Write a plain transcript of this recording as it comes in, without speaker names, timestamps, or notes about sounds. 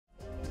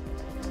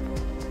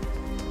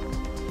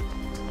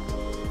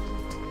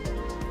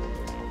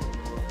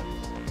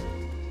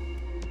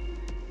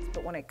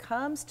it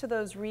comes to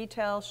those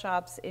retail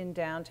shops in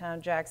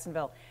downtown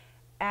Jacksonville.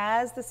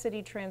 As the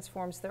city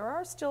transforms, there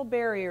are still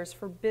barriers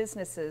for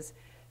businesses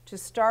to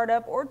start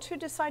up or to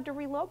decide to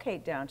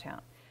relocate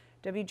downtown.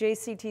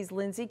 WJCT's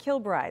Lindsay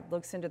Kilbride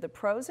looks into the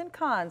pros and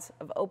cons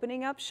of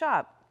opening up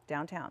shop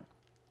downtown.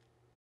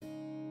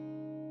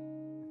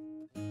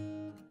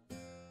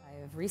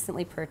 I've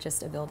recently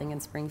purchased a building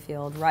in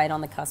Springfield right on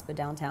the cusp of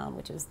downtown,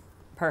 which is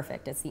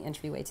perfect. It's the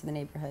entryway to the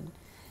neighborhood.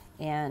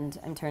 And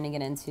I'm turning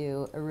it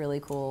into a really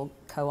cool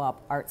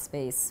co-op art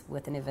space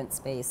with an event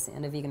space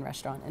and a vegan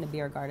restaurant and a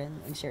beer garden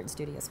and shared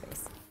studio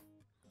space.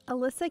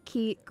 Alyssa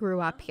Key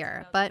grew up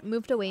here, but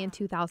moved away in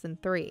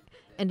 2003,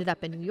 ended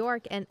up in New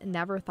York and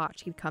never thought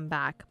she'd come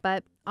back.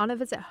 But on a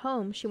visit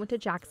home, she went to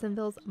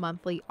Jacksonville's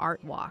monthly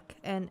art walk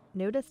and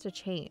noticed a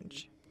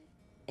change.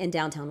 And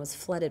downtown was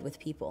flooded with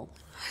people.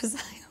 I was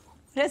like,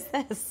 what is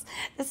this?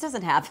 This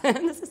doesn't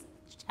happen. This is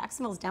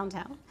Jacksonville's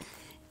downtown.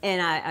 And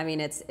I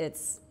mean,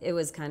 it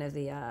was kind of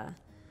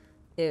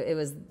it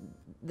was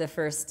the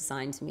first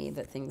sign to me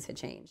that things had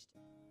changed.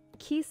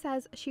 Key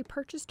says she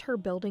purchased her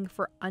building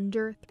for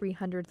under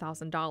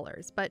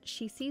 $300,000, but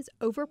she sees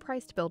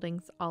overpriced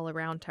buildings all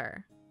around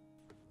her.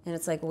 And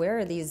it's like, where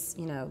are these,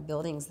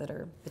 buildings that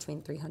are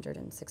between $300,000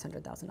 and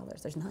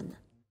 $600,000? There's none.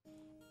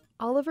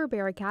 Oliver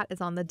Barakat is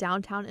on the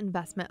Downtown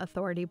Investment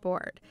Authority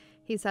board.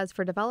 He says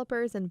for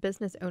developers and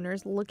business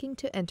owners looking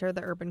to enter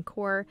the urban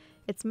core,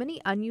 its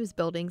many unused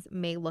buildings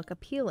may look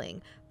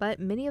appealing, but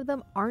many of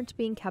them aren't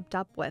being kept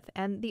up with,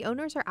 and the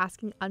owners are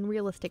asking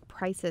unrealistic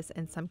prices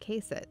in some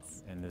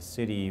cases. And the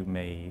city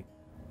may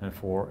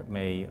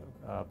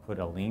put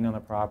a lien on the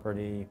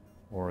property,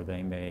 or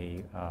they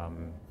may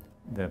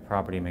the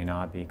property may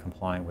not be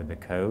compliant with the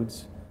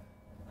codes,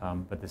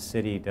 but the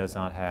city does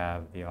not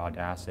have the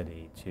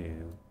audacity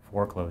to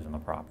foreclose on the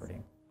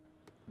property.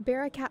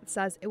 Barakat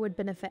says it would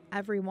benefit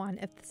everyone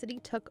if the city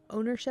took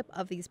ownership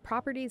of these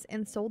properties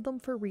and sold them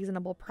for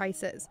reasonable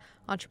prices.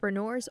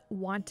 Entrepreneurs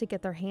want to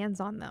get their hands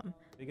on them.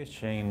 The biggest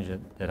change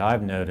that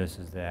I've noticed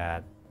is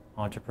that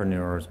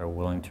entrepreneurs are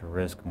willing to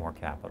risk more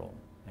capital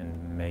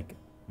and make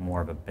more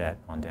of a bet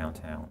on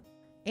downtown.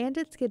 And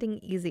it's getting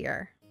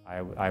easier.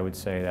 I would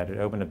say that to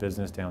open a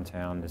business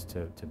downtown is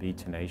to be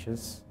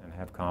tenacious and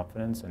have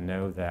confidence and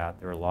know that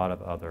there are a lot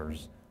of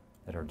others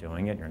that are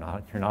doing it. You're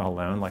not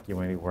alone like you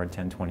maybe were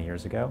 10, 20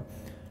 years ago,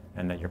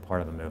 and that you're part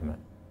of a movement.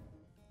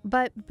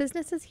 But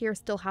businesses here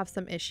still have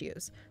some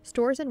issues.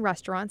 Stores and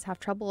restaurants have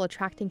trouble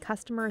attracting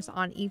customers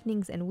on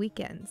evenings and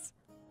weekends.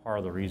 Part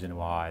of the reason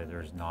why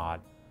there's not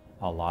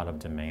a lot of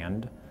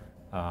demand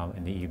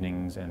in the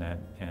evenings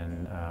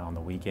and on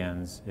the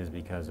weekends is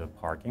because of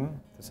parking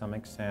to some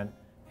extent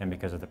and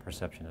because of the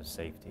perception of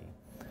safety.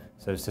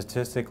 So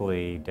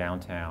statistically,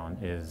 downtown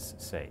is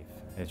safe.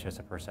 It's just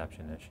a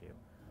perception issue.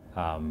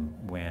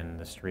 When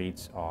the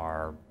streets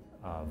are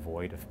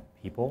void of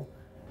people,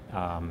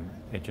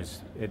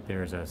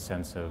 there's a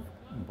sense of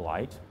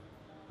blight.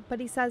 But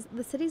he says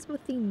the cities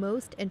with the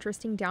most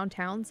interesting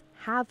downtowns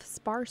have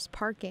sparse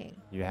parking.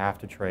 You have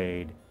to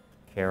trade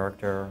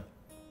character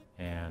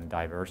and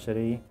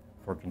diversity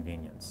for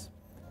convenience.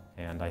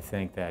 And I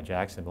think that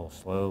Jacksonville is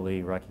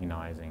slowly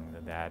recognizing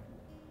that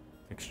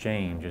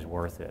exchange is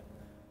worth it,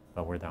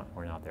 but we're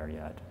not there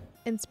yet.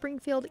 In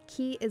Springfield,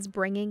 Key is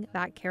bringing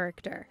that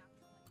character.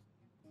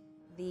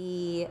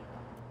 The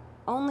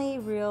only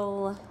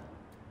real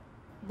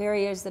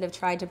barriers that have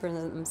tried to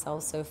present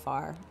themselves so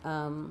far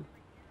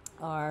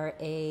are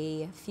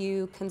a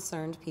few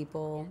concerned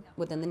people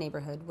within the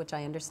neighborhood, which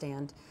I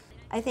understand.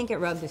 I think it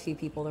rubbed a few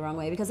people the wrong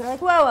way because they're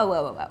like, whoa, whoa,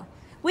 whoa, whoa, whoa.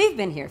 We've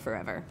been here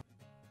forever.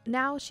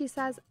 Now, she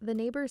says, the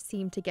neighbors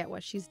seem to get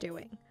what she's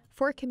doing.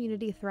 For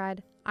Community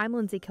Thread, I'm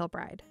Lindsay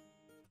Kilbride.